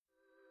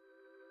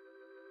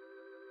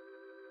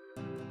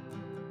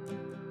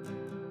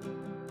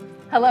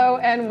Hello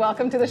and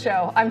welcome to the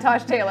show. I'm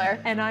Tosh Taylor.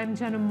 And I'm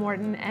Jenna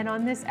Morton, and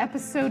on this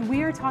episode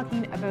we are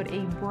talking about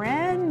a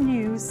brand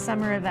new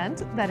summer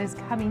event that is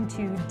coming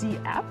to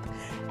DF.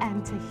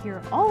 And to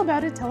hear all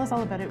about it, tell us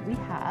all about it, we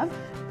have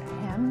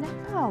Pam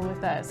Nepal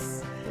with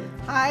us.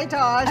 Hi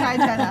Tosh, hi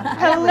Jenna.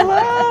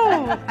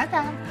 Hello! Hi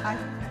Pam, hi.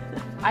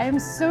 I am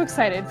so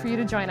excited for you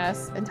to join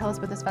us and tell us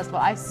about this festival.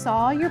 I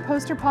saw your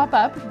poster pop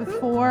up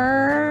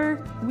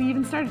before we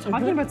even started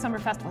talking about Summer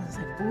Festival. I was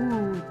like,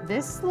 ooh,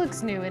 this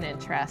looks new and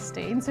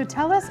interesting. So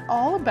tell us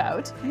all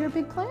about your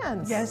big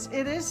plans. Yes,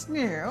 it is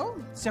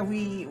new. So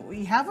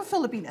we have a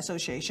Philippine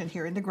association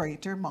here in the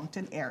Greater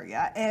Moncton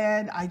area,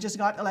 and I just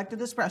got elected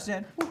as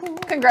president.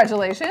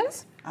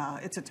 Congratulations.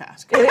 It's a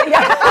task.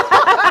 Yeah.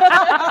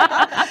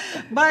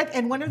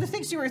 And one of the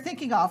things you were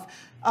thinking of,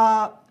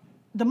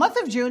 the month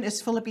of June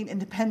is Philippine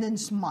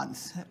Independence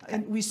Month,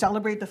 and we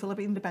celebrate the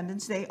Philippine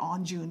Independence Day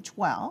on June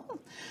 12th.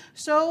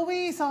 So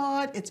we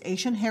thought it's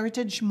Asian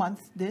Heritage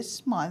Month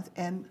this month,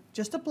 and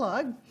just a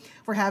plug,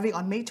 we're having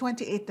on May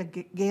 28th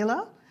the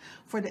gala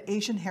for the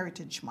Asian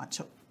Heritage Month.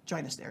 So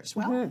join us there as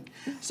well.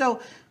 Mm-hmm. So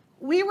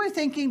we were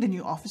thinking, the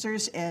new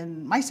officers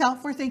and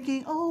myself were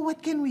thinking, oh,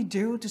 what can we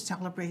do to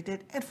celebrate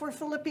it? And for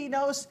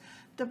Filipinos,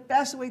 the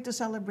best way to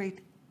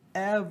celebrate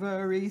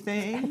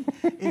everything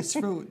is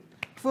food.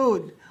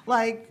 Food.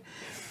 Like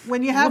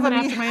when you have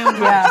after my own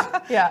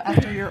heart.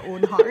 After your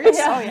own heart.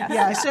 Yeah. Oh, yes.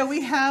 Yeah. So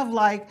we have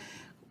like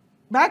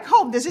back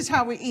home, this is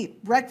how we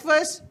eat.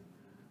 Breakfast,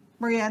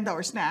 merienda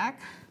or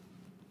snack.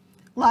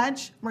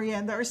 Lunch,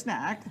 merienda or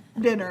snack.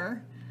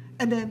 Dinner,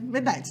 and then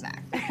midnight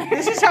snack.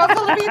 This is how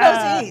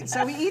Filipinos eat.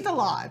 So we eat a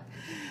lot.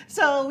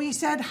 So we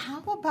said,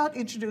 how about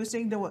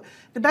introducing the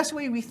best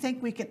way we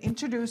think we can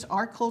introduce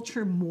our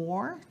culture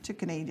more to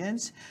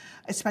Canadians,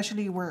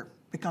 especially we're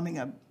becoming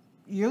a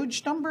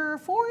huge number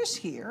of force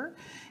here,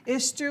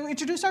 is to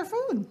introduce our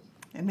food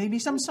and maybe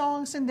some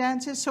songs and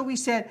dances. So we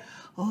said,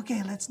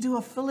 okay, let's do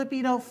a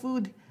Filipino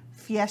food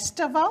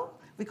Fiestaval.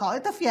 We call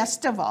it a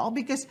Fiestaval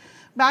because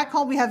back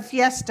home we have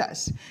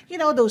fiestas. You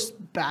know, those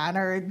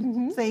bannered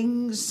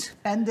things,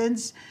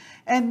 pendants,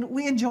 and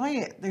we enjoy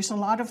it. There's a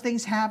lot of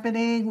things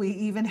happening. We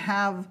even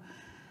have,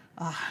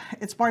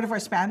 it's part of our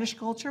Spanish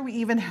culture. We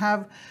even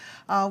have,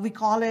 we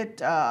call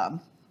it,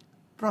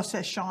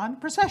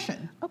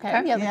 procession.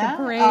 Okay, yeah, like a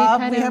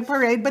parade we have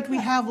parade, but we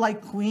have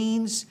like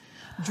queens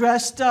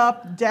dressed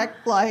up,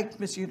 decked like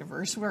Miss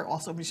Universe. We're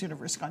also Miss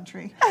Universe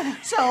country.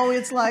 So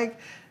it's like,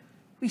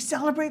 we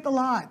celebrate a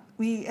lot.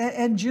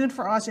 And June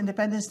for us,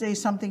 Independence Day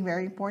is something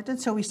very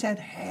important. So we said,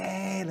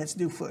 hey, let's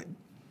do food.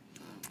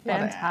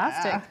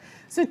 Fantastic.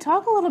 So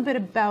talk a little bit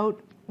about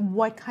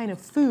what kind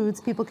of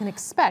foods people can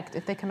expect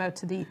if they come out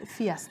to the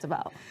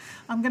Fiestaval.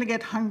 I'm going to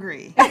get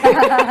hungry.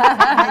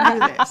 I do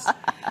this.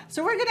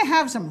 So we're going to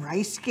have some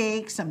rice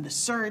cakes, some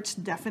desserts,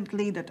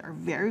 definitely, that are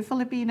very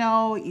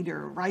Filipino,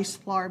 either rice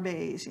flour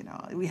based. You know,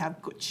 we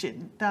have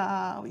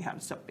kuchinta, we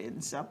have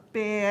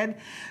sapin.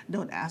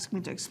 Don't ask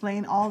me to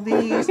explain all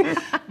these.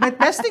 But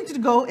best thing to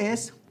go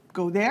is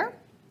go there.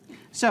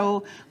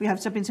 So we have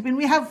sapin.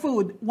 We have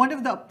food. One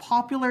of the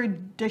popular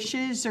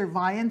dishes or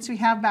viands we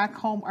have back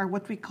home are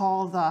what we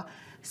call the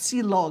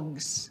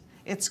silogs.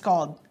 It's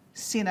called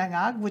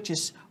sinangag, which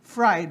is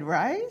fried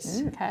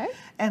rice. Okay.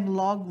 And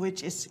log,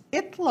 which is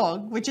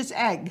itlog, which is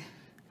egg.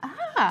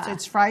 Ah. So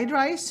it's fried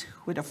rice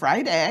with a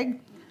fried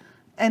egg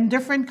and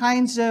different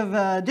kinds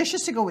of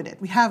dishes to go with it.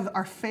 We have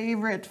our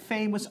favorite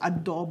famous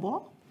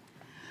adobo,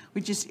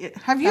 which is,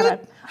 have you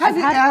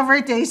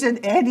ever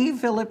tasted any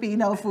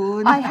Filipino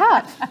food? I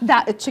have.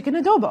 That chicken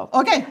adobo.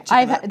 Okay.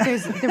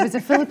 There was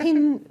a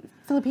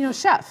Filipino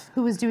chef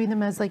who was doing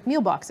them as like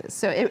meal boxes.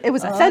 So it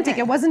was authentic.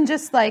 Okay. It wasn't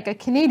just like a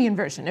Canadian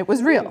version. It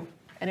was real.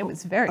 And it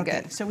was very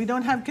good. So we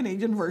don't have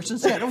Canadian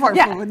versions yet of our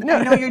Yeah, food. no,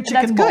 I know your chicken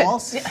that's good.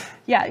 balls.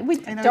 Yeah, we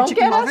I know Don't your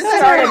chicken get us muffins.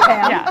 started,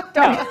 Pam.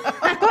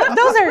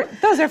 Yeah,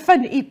 those are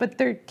fun to eat, but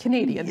they're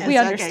Canadian. Yes, we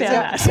understand okay.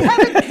 that. So we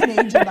haven't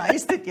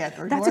Canadianized it yet.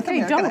 Or That's North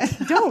okay.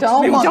 Americanized.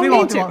 Don't. We We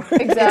won't need do to.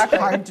 it. Exactly.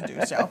 It's hard to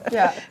do so.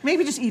 Yeah.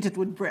 Maybe just eat it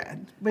with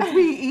bread. But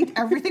we eat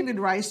everything with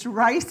rice.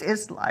 Rice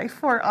is life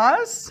for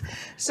us.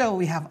 So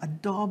we have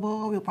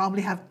adobo. We'll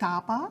probably have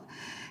tapa.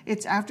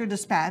 It's after the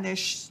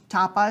Spanish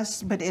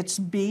tapas, but it's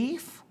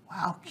beef.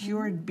 Wow,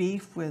 cured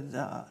beef with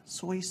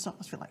soy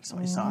sauce. We like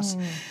soy sauce.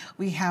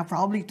 We have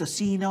probably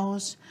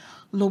tocinos,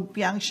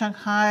 lumpiang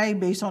Shanghai,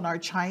 based on our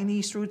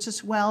Chinese roots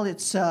as well.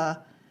 It's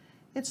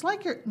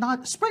like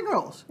spring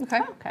rolls.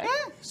 Okay. Okay.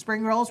 Yeah,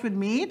 spring rolls with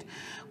meat.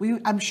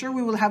 I'm sure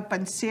we will have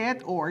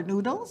pancit or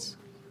noodles.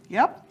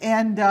 Yep.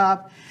 And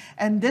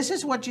this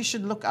is what you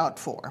should look out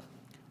for.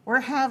 We're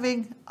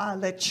having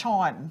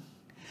lechon.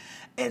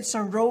 It's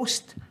a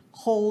roast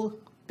whole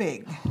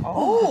pig.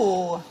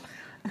 Oh.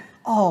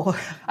 Oh.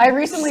 I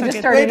recently just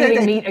good. started Wait.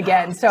 eating meat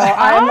again, so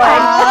I'm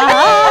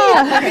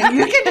like, Okay,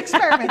 you can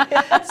experiment.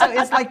 So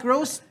it's like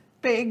roast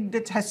pig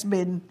that has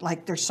been,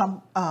 like, there's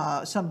some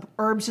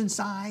herbs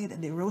inside,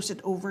 and they roast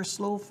it over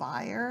slow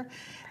fire,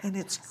 and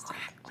it's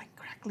crackling.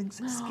 crackling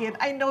skin.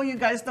 I know you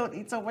guys don't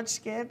eat so much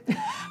skin,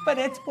 but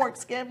it's pork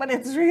skin, but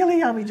it's really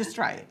yummy. Just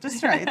try it. Just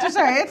try it. Just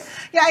try it.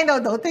 Yeah, I know.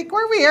 Don't think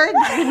we're weird.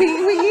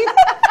 We eat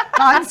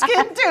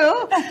non-skin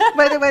too,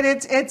 but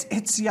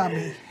it's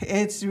yummy.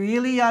 It's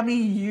really yummy.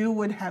 You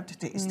would have to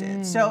taste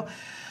it. So.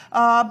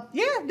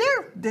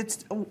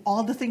 That's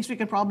all the things we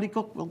can probably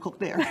cook. We'll cook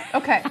there.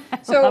 Okay,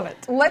 so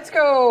let's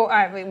go.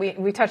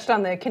 We touched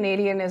on the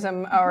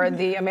Canadianism or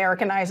the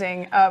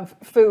Americanizing of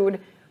food.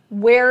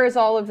 Where is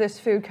all of this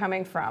food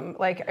coming from?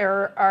 Like,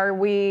 are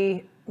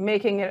we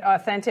making it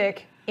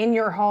authentic in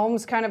your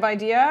homes kind of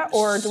idea,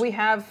 or do we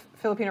have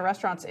Filipino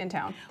restaurants in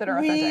town that are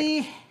authentic?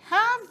 We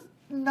have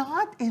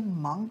not in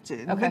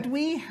Moncton, but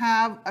we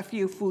have a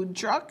few food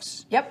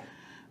trucks. Yep.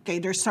 Okay,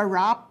 there's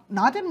Sarap,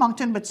 not in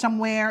Moncton, but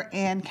somewhere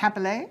in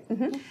Kapolei.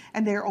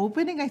 And they're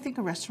opening, I think,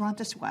 a restaurant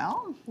as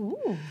well.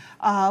 Ooh.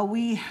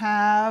 We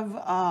have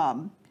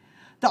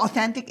the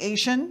Authentic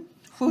Asian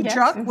food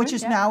truck, which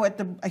is now at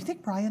the, I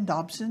think, Brian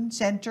Dobson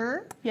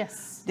Center.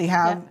 Yes. They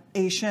have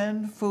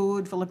Asian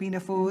food,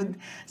 Filipino food.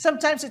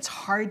 Sometimes it's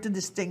hard to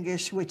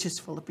distinguish which is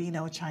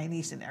Filipino,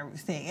 Chinese, and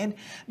everything. And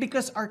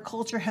because our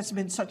culture has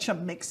been such a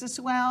mix as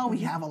well, we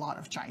have a lot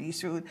of Chinese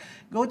food.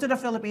 Go to the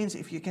Philippines,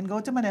 if you can go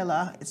to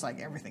Manila, it's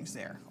like everything's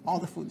there. All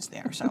the food's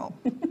there. So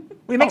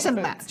we mix and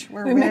match.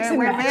 We're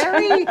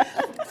very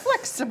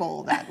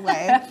flexible that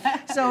way.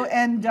 So,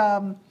 and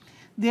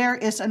there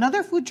is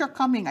another food truck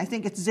coming. I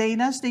think it's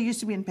Zena's. They used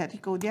to be in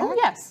Petticoat. Oh,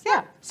 yes.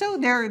 Yeah. So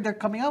they're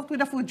coming out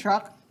with a food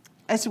truck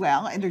as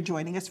well, and they're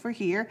joining us for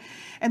here.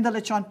 And the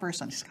lechon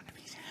person is going to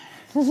be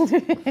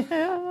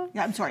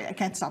yeah, I'm sorry. I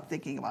can't stop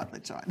thinking about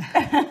lechon.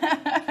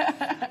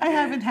 I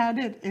haven't had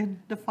it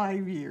in the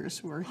 5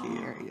 years we're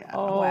here. Yeah.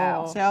 Oh,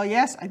 wow. So,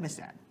 yes, I miss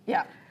that.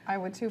 Yeah, I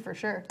would too, for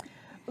sure.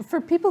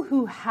 For people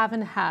who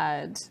haven't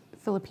had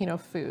Filipino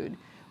food,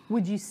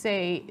 would you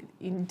say,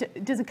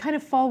 does it kind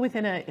of fall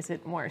within is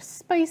it more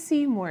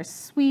spicy, more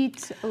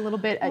sweet, a little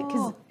bit?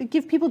 Because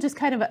give people just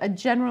kind of a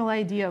general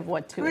idea of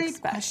what to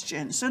expect. Great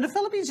question. So the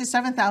Philippines is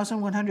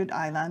 7,100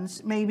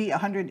 islands, maybe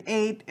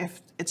 108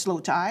 if it's low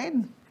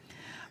tide.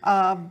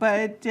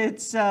 But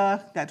it's,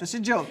 that was a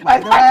joke, by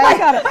the way. I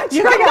got it.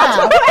 You can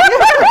laugh.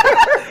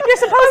 You're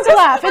supposed to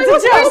laugh. It's a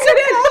joke.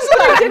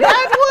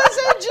 That was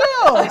a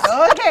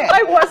joke. Okay.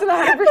 I wasn't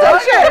 100%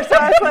 sure, so I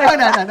was like,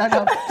 No.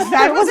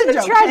 That was a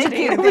joke.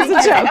 Tragedy. Thank It you. was a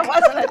Thank you. joke. it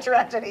wasn't a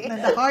tragedy.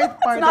 And the hard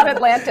part It's not of-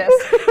 Atlantis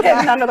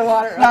hidden under the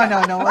water.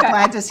 No.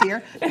 Atlantis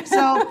here.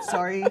 So,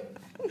 sorry.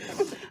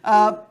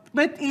 But,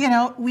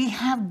 we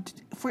have,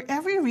 for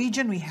every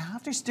region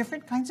there's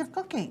different kinds of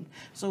cooking.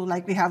 So,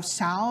 like we have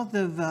south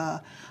of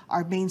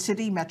our main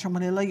city, Metro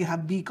Manila, you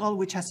have Bicol,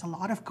 which has a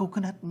lot of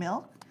coconut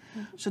milk.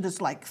 So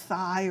that's like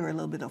Thai or a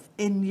little bit of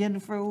Indian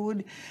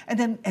food.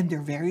 And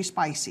they're very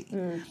spicy.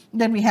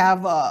 Then we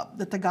have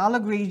the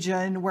Tagalog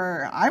region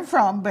where I'm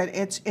from, but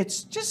it's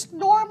just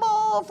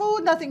normal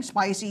food, nothing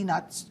spicy,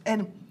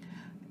 and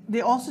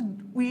we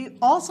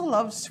also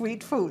love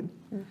sweet food.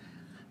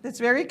 That's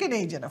very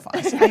Canadian of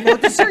us. I know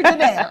to a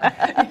certain air.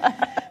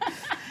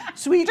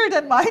 Sweeter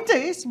than my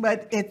taste,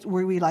 but it's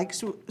where we like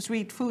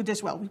sweet food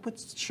as well. We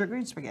put sugar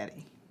in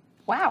spaghetti.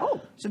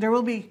 Wow. So there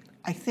will be,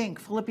 I think,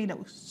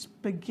 Filipino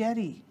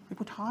spaghetti. We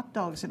put hot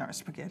dogs in our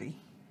spaghetti.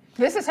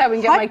 This is how we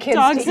can get my kids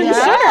dogs to and eat.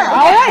 sugar.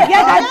 All right.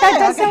 Yeah, that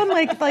does sound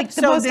like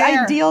the most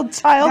there. ideal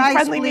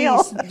child-friendly meal.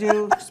 Guys, please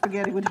do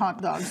spaghetti with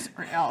hot dogs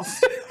or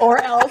else.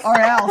 Or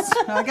else.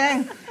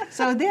 Okay.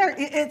 So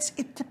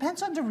it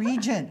depends on the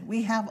region.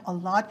 We have a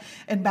lot.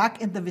 And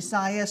back in the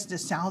Visayas, the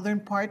southern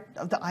part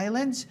of the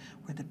islands,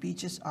 where the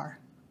beaches are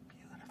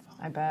beautiful.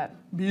 I bet.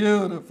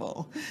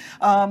 Beautiful.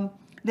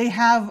 They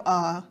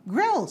have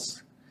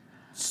grills.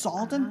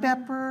 Salt and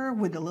pepper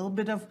with a little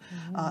bit of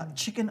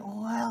chicken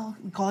oil.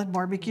 We call it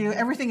barbecue.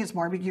 Everything is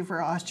barbecue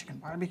for us. Chicken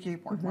barbecue,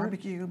 pork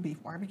barbecue,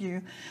 beef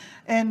barbecue.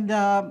 And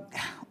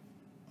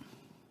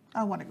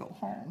I want to go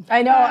home.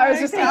 I know. I was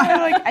just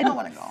thinking, I don't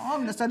want to go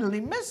home to suddenly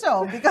miss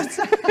home because,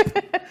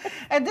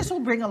 and this will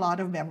bring a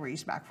lot of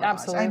memories back for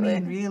us. I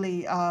mean,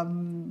 really,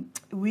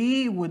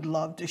 we would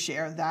love to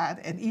share that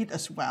and eat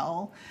as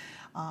well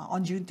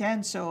on June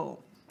 10th.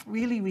 So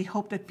really, we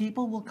hope that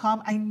people will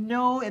come. I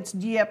know it's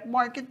Dieppe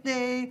Market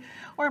Day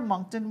or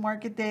Moncton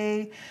Market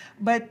Day,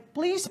 but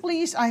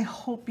please, I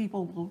hope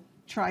people will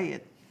try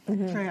it.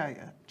 Try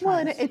Well,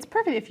 and it. it's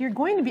perfect if you're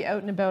going to be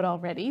out and about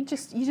already. You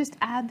just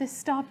add this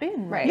stop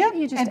in, right? Right.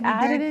 You just And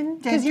add it in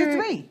 10 to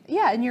 3.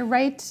 Yeah, and you're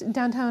right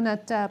downtown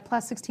at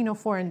Plus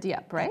 1604 in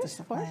Dieppe, right? That's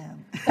the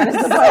plan.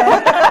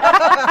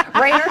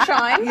 rain or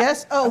shine.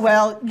 Yes. Oh,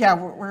 well, yeah,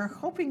 we're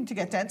hoping to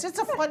get 10. It's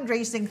a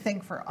fundraising thing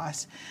for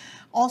us.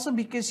 Also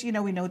because, we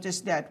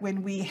noticed that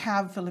when we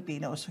have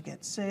Filipinos who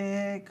get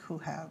sick, who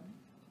have,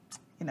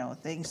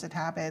 things that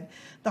happen,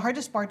 the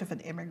hardest part of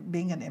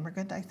being an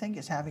immigrant, I think,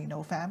 is having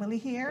no family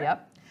here.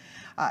 Yep.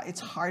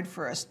 It's hard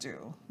for us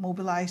to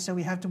mobilize, so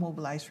we have to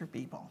mobilize for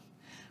people.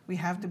 We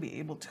have to be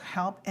able to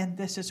help, and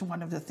this is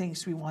one of the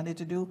things we wanted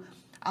to do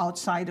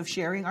outside of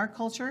sharing our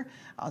culture,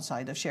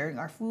 outside of sharing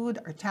our food,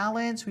 our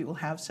talents. We will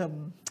have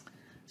some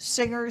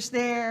singers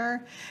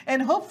there,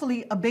 and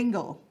hopefully a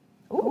bingo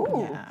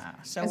Ooh.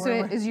 Yeah. So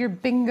Is your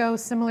bingo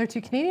similar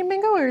to Canadian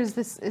bingo, or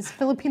is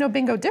Filipino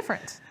bingo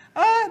different?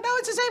 no,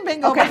 it's the same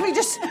bingo, Okay. but we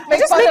just make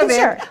Just fun of making it.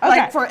 sure. Okay.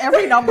 Like for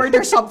every number,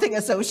 there's something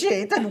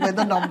associated with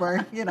the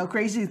number.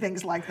 Crazy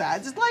things like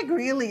that. It's like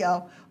really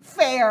a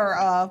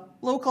fair,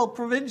 local,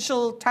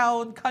 provincial,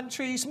 town,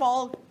 country,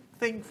 small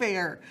thing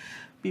fair.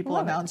 People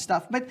announce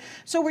stuff. But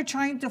so we're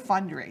trying to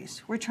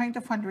fundraise. We're trying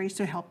to fundraise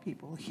to help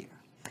people here.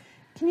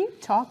 Can you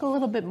talk a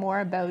little bit more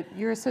about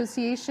your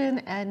association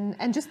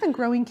and just the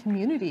growing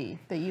community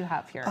that you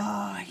have here?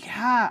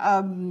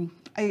 Yeah.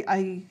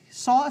 I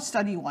saw a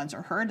study once,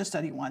 or heard a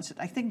study once, that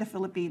I think the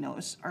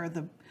Filipinos are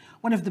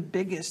one of the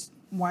biggest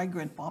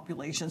migrant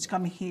populations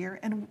come here,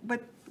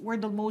 but we're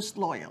the most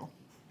loyal.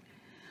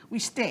 We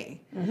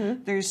stay.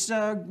 There's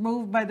a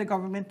move by the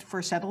government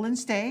for settle and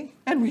stay,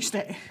 and we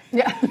stay.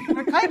 Yeah.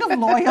 We're kind of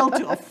loyal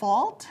to a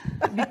fault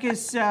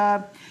because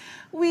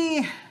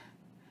we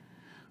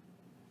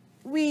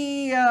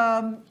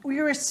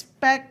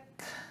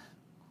respect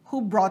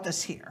who brought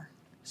us here.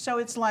 So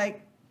it's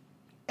like,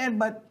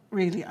 but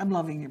really, I'm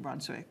loving New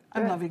Brunswick.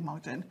 I'm loving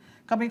Moncton.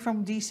 Coming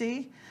from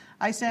DC,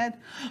 I said,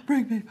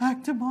 bring me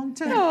back to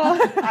Moncton.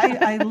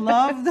 I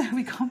love that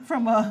we come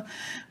from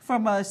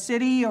a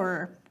city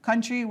or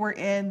country we're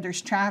in.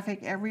 There's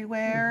traffic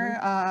everywhere.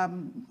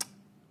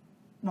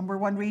 Number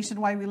one reason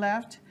why we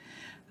left.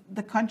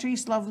 The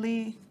country's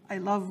lovely. I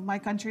love my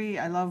country.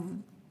 I love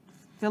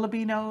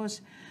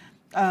Filipinos.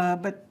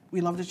 But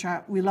we love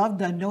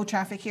the no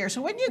traffic here.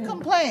 So when you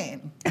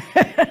complain,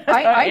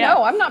 I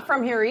know. I'm not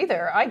from here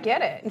either. I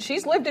get it. And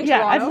she's lived in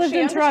Toronto. I've lived She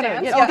in Toronto.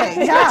 understands. Yeah. Okay,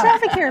 There's yeah. no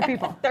traffic here,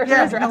 people. There's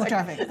there's no no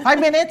traffic. traffic. 5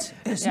 minutes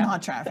is Yeah.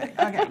 not traffic.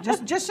 Okay,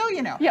 just so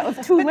you know. Yeah,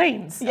 with 2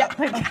 lanes. Yeah.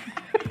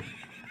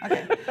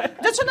 Okay,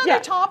 that's another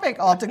topic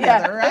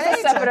altogether, right? That's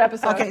a separate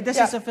episode. Okay, this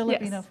Yeah. is a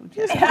Filipino Yes. food.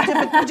 Yes.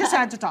 We just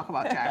had to talk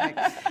about traffic.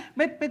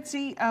 But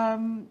see,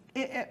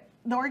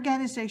 the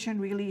organization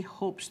really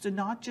hopes to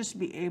not just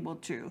be able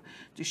to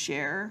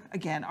share,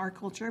 again, our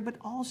culture, but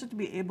also to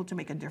be able to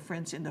make a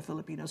difference in the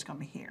Filipinos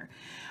coming here.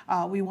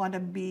 We want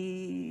to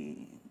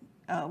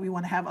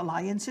have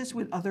alliances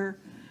with other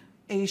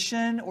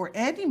Asian or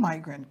any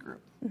migrant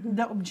group.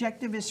 The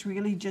objective is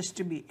really just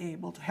to be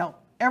able to help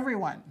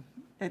everyone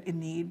that in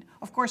need.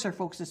 Of course, our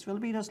folks as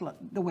Filipinos,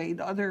 the way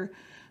the other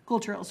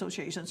cultural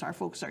associations, our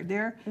folks are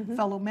there,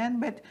 fellow men,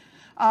 but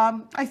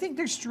I think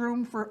there's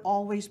room for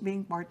always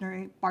being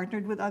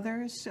partnered with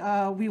others.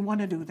 We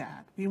want to do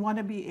that. We want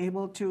to be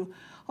able to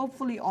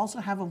hopefully also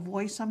have a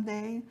voice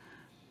someday,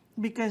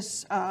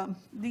 because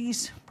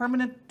these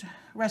permanent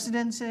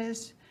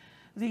residences,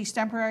 these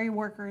temporary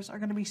workers are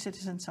going to be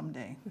citizens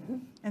someday.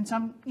 And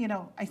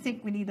I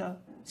think we need a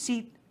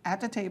seat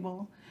at the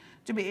table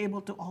to be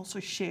able to also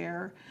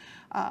share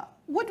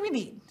what we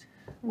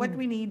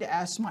need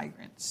as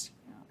migrants.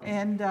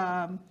 And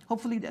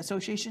hopefully the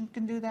association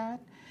can do that.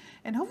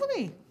 And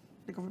hopefully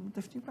the government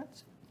of New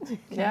Brunswick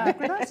can work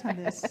with us on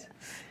this.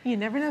 You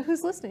never know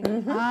who's listening.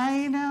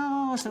 I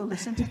know. So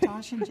listen to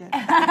Tosh and Jen.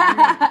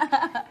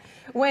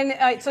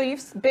 So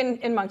you've been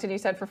in Moncton, you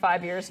said, for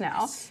 5 years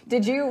now.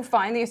 Did you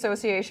find the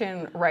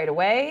association right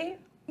away?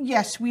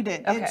 Yes, we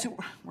did. Okay.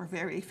 We're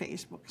very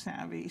Facebook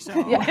savvy. So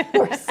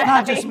We're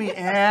not just me,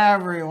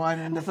 everyone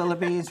in the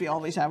Philippines, we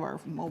always have our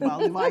mobile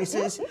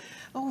devices.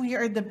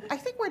 I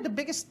think we're the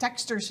biggest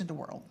texters in the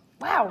world.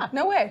 Wow,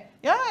 no way.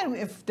 Yeah, and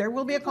if there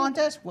will be a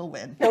contest, we'll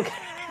win. Okay.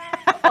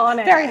 On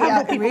it. Very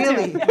Yeah, humble people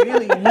too.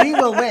 really, we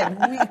will win.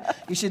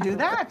 You should do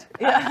that.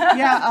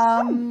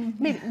 Yeah.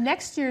 Maybe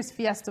next year's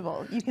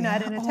Fiestaval, you can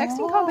add in a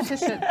texting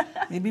competition.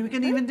 Maybe we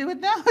can even do it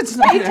now. It's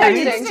not Speed very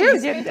texting, easy. true,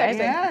 speed texting.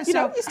 Yeah, You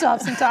know, you still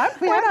have some time.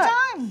 we Why have not?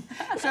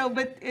 time. So,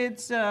 but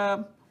it's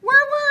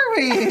where were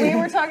we? We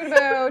were talking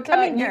about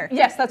Coming here.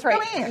 Yes, that's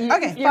right. Coming here.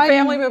 Okay. Your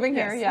family moving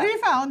here. Yes. Yeah. We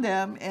found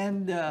them,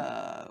 and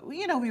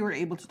we were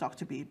able to talk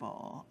to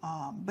people.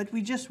 But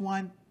we just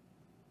want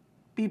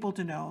people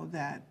to know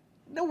that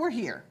we're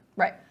here.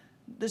 Right.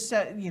 This,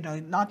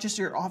 not just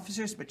your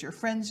officers, but your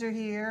friends are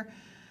here.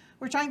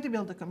 We're trying to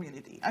build a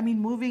community. I mean,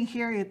 moving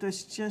here, it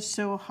was just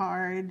so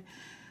hard.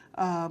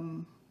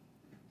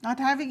 Not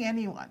having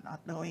anyone, not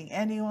knowing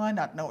anyone,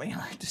 not knowing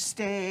where to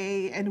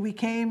stay. And we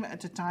came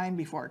at a time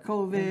before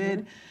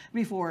COVID,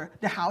 before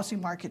the housing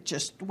market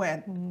just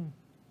went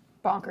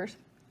Bonkers.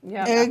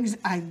 Yeah.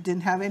 I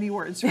didn't have any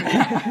words for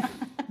it.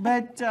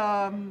 But,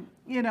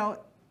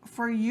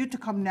 for you to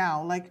come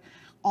now, like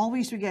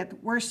always we get,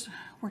 where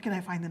can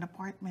I find an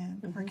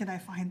apartment? Where can I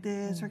find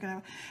this?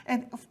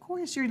 And of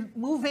course, you're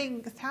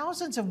moving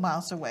thousands of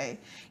miles away,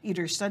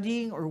 either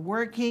studying or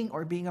working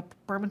or being a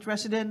permanent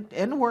resident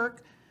and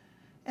work.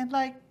 And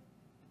like,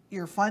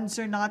 your funds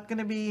are not going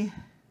to be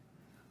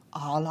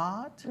a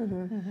lot.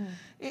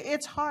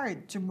 It's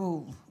hard to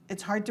move.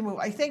 It's hard to move.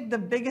 I think the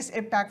biggest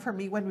impact for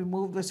me when we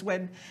moved was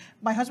when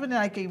my husband and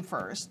I came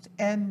first.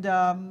 And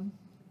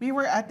we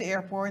were at the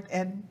airport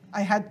and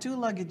I had 2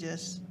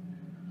 luggages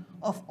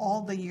of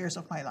all the years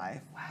of my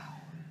life.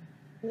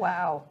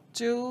 Wow.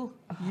 2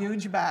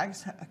 huge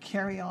bags, a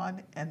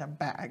carry-on and a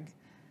bag.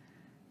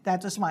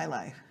 That was my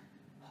life.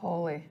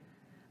 Holy.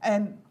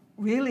 And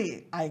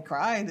really, I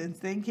cried and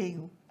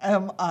thinking,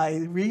 am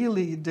I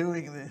really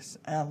doing this?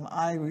 Am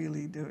I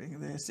really doing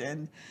this?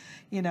 And,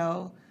 you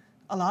know,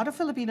 a lot of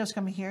Filipinos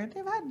coming here,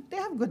 they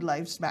have good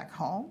lives back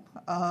home.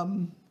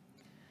 I'm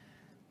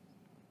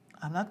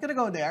not going to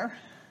go there.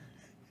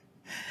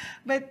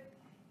 But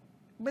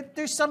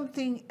there's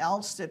something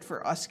else that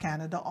for us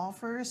Canada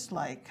offers,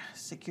 like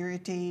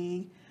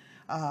security.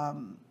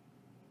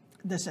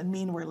 Doesn't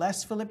mean we're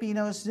less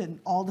Filipinos than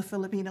all the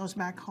Filipinos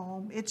back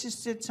home. It's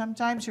just that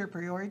sometimes your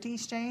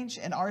priorities change,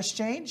 and ours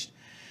changed.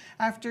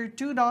 After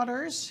 2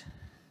 daughters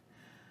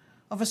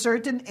of a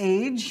certain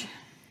age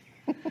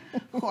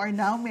who are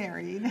now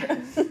married,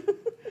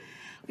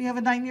 we have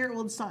a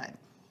 9-year-old son.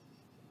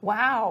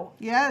 Wow.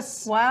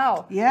 Yes.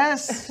 Wow.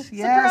 Yes.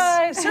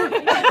 Yes. Surprise.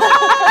 We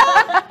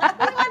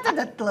wanted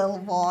that little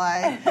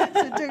boy.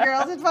 So 2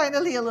 girls and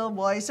finally a little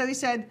boy. So he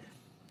said,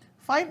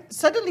 fine.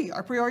 Suddenly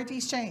our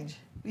priorities change.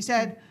 We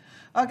said,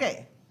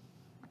 okay,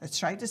 let's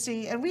try to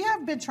see. And we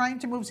have been trying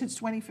to move since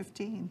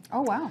 2015.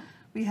 Oh, wow.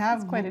 We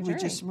have quite a we journey.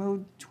 just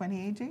moved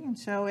 2018.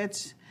 So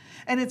it's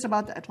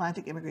about the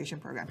Atlantic Immigration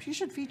Program. You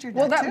should feature that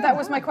Well, too. that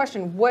was my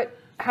question.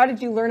 How did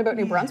you learn about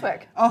New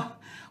Brunswick? Oh,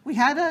 we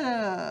had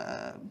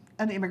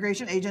an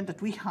immigration agent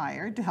that we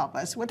hired to help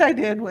us. What I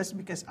did was,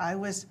 because I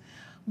was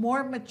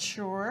more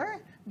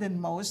mature than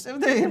most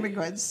of the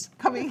immigrants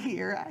coming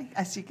here,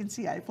 as you can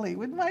see, I play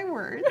with my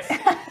words.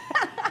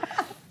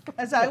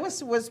 As I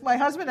was my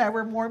husband and I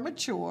were more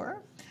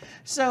mature.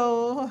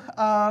 So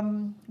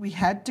we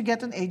had to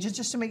get an agent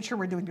just to make sure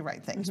we're doing the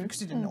right things, because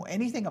we didn't know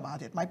anything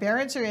about it. My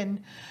parents are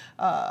in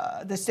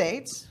the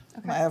States.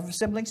 Okay. I have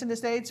siblings in the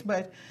States,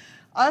 but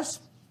us,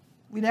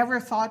 we never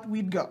thought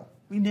we'd go.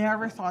 We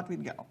never thought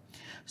we'd go.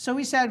 So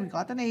we said, we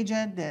got an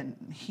agent, then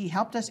he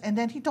helped us, and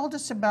then he told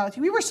us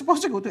we were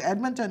supposed to go to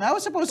Edmonton. I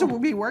was supposed to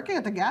be working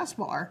at the gas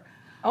bar.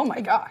 Oh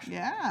my gosh.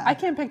 Yeah. I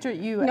can't picture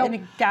you in a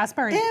gas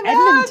bar in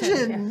Imagine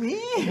Edmonton.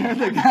 me at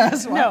the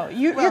gas bar. No,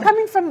 you're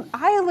coming from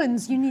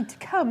islands. You need to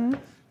come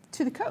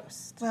to the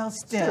coast. Well,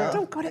 still.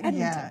 Don't go to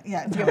Edmonton.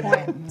 Yeah, That's a good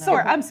point. No.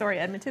 Sorry, I'm sorry,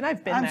 Edmonton.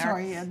 I've been I'm there.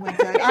 sorry,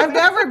 Edmonton. I've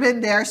never been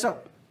there, so.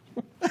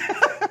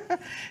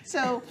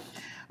 So,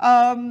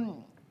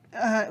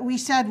 we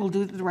said we'll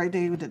do it the right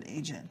day with an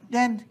agent.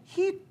 Then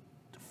he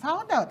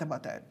found out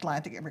about the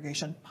Atlantic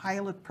Immigration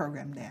Pilot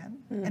Program then,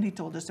 and he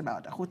told us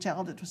about a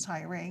hotel that was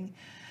hiring,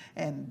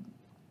 and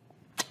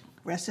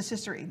rest is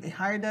history. They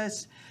hired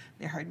us.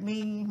 They hired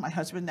me. My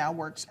husband now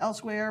works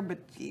elsewhere, but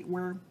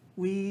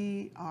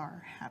we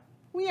are happy.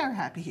 We are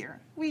happy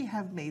here. We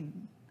have made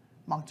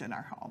Moncton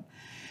our home.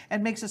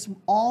 And makes us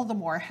all the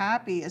more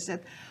happy is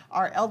that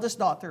our eldest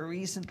daughter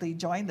recently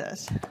joined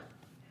us.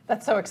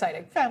 That's so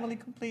exciting. Family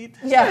complete.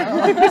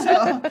 Yeah.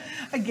 So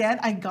again,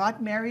 I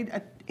got married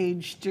at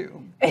age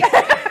 2.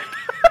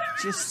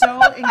 Just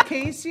so in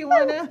case you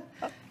want to,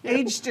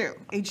 age 2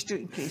 in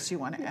case you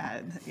want to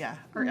add. Yeah,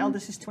 our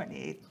eldest is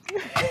 28. Do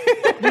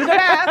the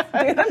math.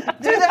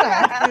 Do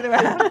the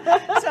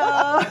math.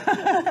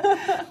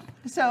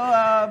 So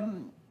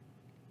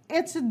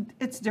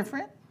it's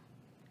different.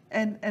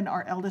 And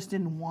our eldest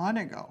didn't want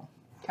to go.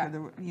 Okay.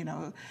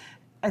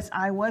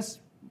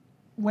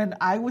 When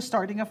I was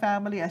starting a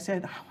family, I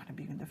said, I want to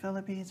be in the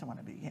Philippines. I want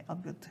to be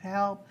able to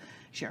help,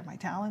 share my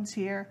talents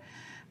here.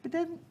 But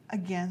then,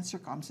 again,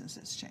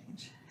 circumstances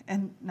change.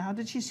 And now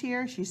that she's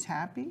here, she's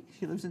happy.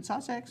 She lives in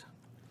Sussex.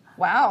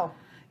 Wow.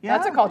 Yeah.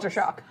 That's a culture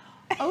shock.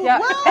 Oh, Yeah.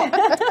 wow.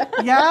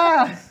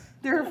 Yeah.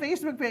 There are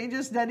Facebook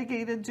pages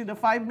dedicated to the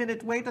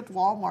 5-minute wait at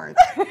Walmart.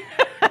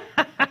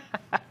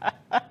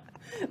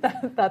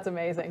 That's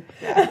amazing.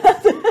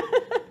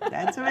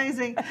 That's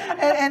amazing.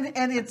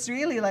 And it's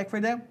really like for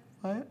them,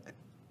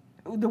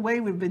 the way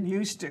we've been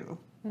used to,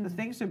 the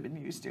things we've been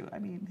used to. I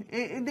mean,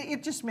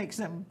 it just makes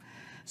them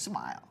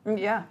smile.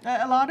 Yeah.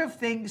 A lot of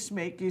things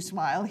make you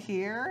smile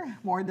here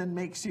more than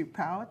makes you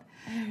pout.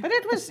 But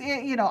it was,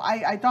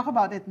 I talk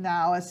about it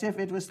now as if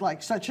it was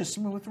like such a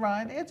smooth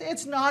run.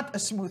 It's not a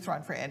smooth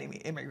run for any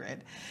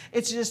immigrant.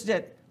 It's just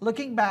that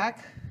looking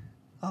back,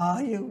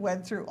 you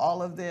went through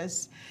all of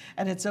this,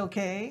 and it's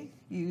okay.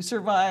 You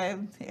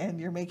survived, and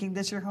you're making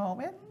this your home,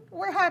 and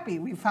we're happy.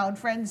 We found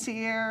friends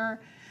here.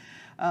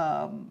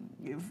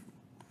 You've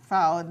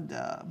found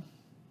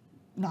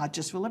not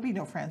just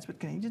Filipino friends, but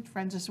Canadian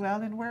friends as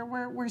well, and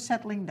we're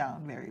settling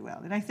down very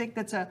well. And I think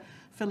that's a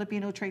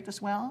Filipino trait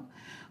as well.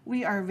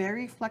 We are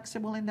very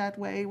flexible in that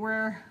way.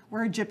 We're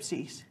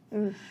gypsies.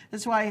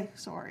 That's why,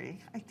 sorry,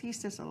 I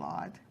tease this a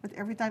lot, but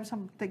every time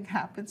something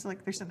happens,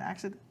 like there's an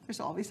accident, there's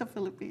always a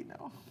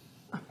Filipino.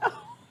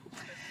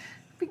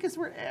 Because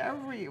we're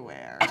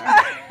everywhere.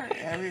 We're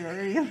everywhere,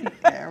 really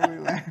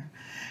everywhere.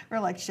 We're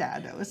like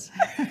shadows.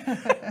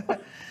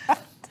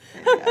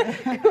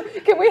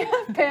 Can we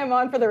have Pam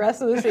on for the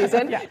rest of the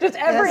season? Yeah. Just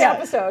every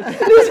episode.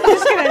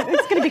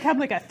 It's going to become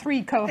like a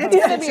 3 co-host It's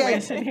going to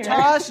situation be here.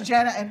 Tosh,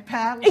 Jenna, and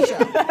Pam show.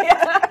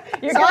 Yeah.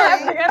 You're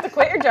gonna have to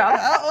quit your job.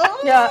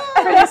 Yeah.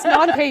 For this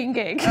non-paying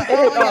gig.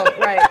 Oh,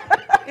 right.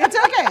 It's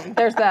okay.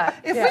 There's that.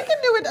 If we can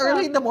do it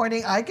early in the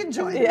morning, I can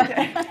join.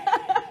 Yeah.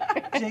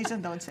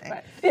 Jason, don't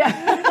say.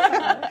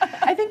 Yeah.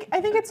 I think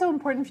I think it's so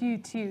important for you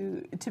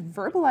to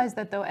verbalize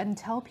that though, and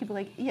tell people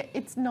like, yeah,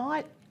 it's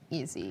not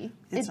easy.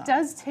 It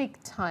does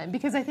take time,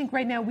 because I think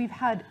right now we've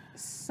had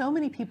so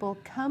many people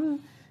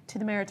come to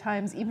the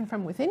Maritimes, even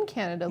from within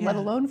Canada, let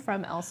alone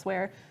from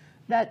elsewhere,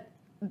 that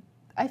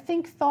I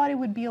think thought it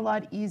would be a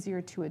lot easier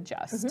to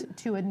adjust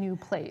to a new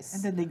place.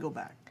 And then they go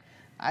back.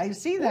 I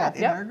see that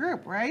in our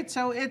group, right?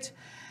 So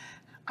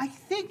I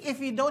think if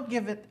you don't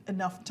give it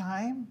enough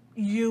time,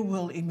 you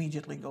will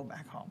immediately go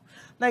back home.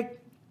 Like,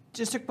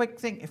 just a quick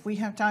thing, if we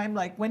have time,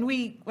 like when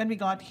we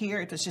got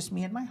here, it was just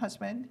me and my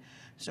husband.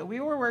 So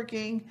we were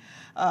working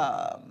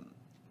at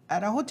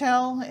a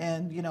hotel,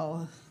 and you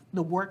know,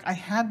 the work I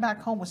had back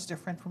home was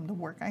different from the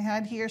work I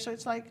had here. So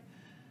it's like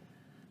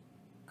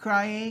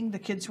crying, the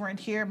kids weren't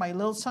here, my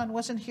little son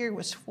wasn't here, he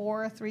was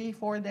 3,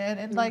 4 then.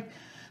 And like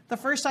the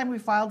first time we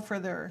filed for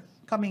their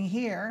coming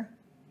here,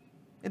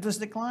 it was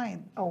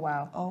declined. Oh,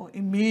 wow. Oh,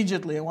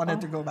 immediately I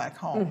wanted to go back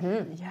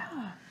home.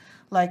 Yeah.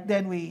 Like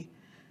then we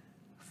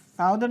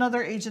found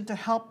another agent to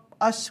help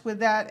us with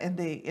that, and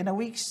they,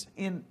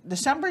 in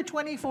December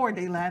 24,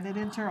 they landed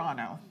in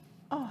Toronto.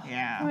 Oh,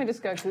 yeah. I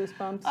just got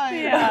goosebumps.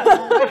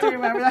 I do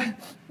remember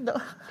that. No.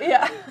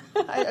 Yeah.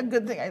 A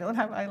good thing I don't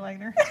have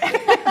eyeliner.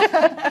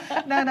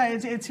 No,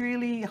 it's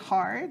really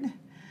hard.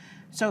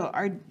 So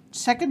our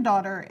second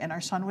daughter and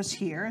our son was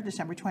here,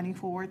 December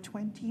 24,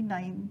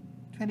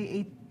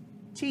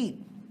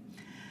 2018.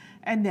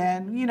 And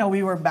then, you know,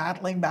 we were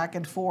battling back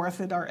and forth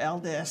with our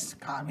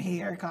eldest. Come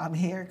here, come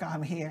here,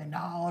 come here.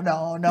 No,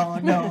 no, no,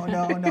 no,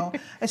 no, no.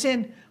 As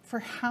in, for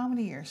how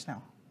many years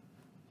now?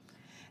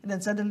 And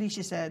then suddenly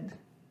she said,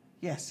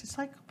 yes. It's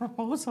like a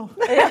proposal.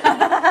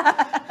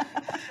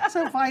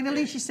 So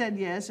finally she said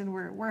yes, and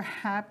we're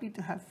happy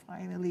to have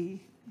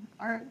finally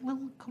our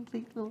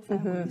complete little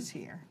families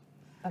here.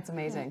 That's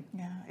amazing.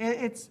 Yeah,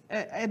 it's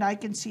and I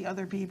can see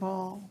other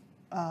people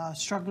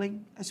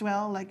struggling as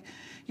well. Like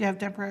you have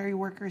temporary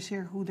workers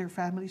here who their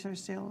families are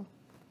still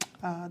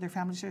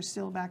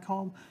back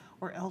home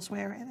or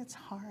elsewhere, and it's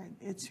hard.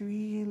 It's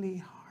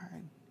really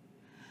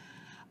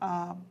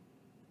hard.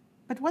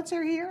 But once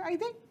they're here, I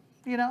think,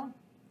 you know,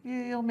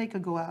 you'll make a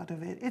go out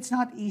of it. It's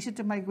not easy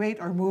to migrate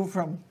or move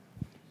from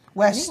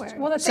west,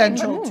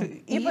 central to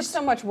east. You put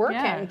so much work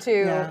into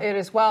it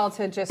as well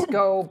to just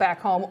go back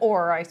home,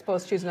 or I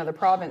suppose choose another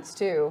province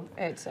too.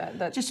 It's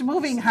just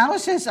moving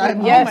houses. Oh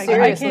my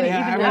seriously.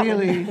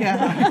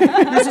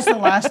 This is the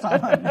last time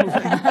I'm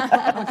moving.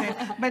 Okay,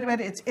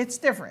 but it's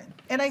different,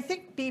 and I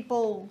think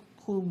people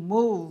who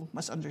move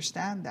must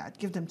understand that.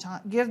 Give them time,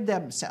 give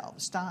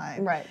themselves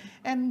time, right,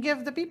 and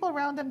give the people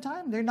around them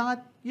time. They're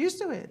not used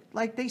to it.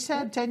 Like they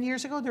said 10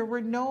 years ago, there were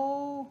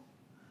no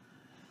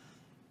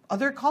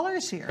other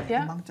colors here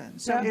in Moncton.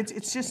 So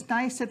it's just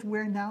nice that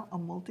we're now a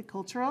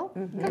multicultural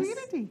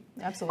community.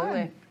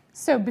 Absolutely. Fun.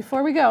 So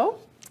before we go,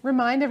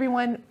 remind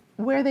everyone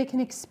where they can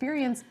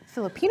experience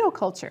Filipino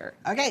culture.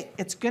 Okay,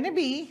 it's going to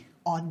be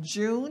on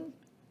June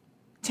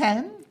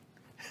 10.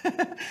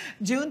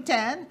 June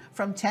 10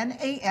 from 10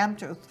 a.m.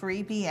 to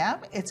 3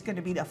 p.m. It's going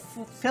to be the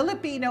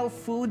Filipino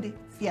Food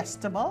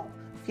Fiestaval,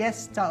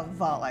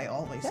 I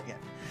always get,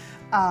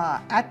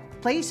 at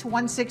place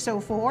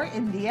 1604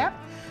 in Dieppe.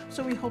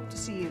 So we hope to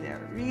see you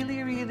there.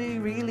 Really, really,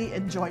 really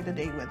enjoy the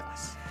day with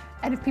us.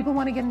 And if people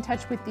want to get in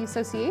touch with the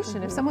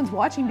association, if someone's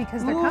watching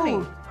because they're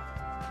coming,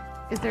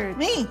 is there...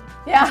 Me.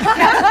 Yeah.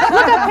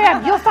 Look up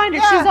Pam. You'll find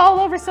her. She's all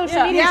over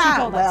social media, she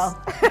told us.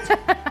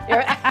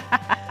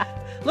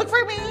 Look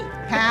for me,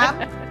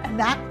 Pam,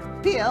 not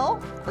Bill,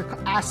 or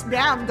ask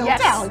them, don't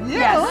tell you.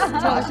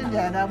 Josh and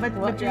Jenna, but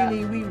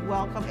really, we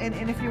welcome.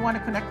 And if you want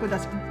to connect with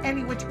us in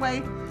any which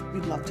way,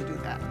 we'd love to do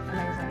that.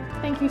 Amazing.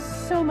 Thank you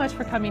so much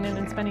for coming in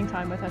and spending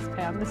time with us,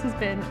 Pam. This has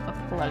been a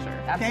pleasure.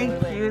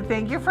 Absolutely.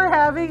 Thank you for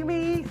having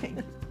me.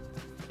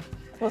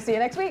 We'll see you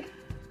next week.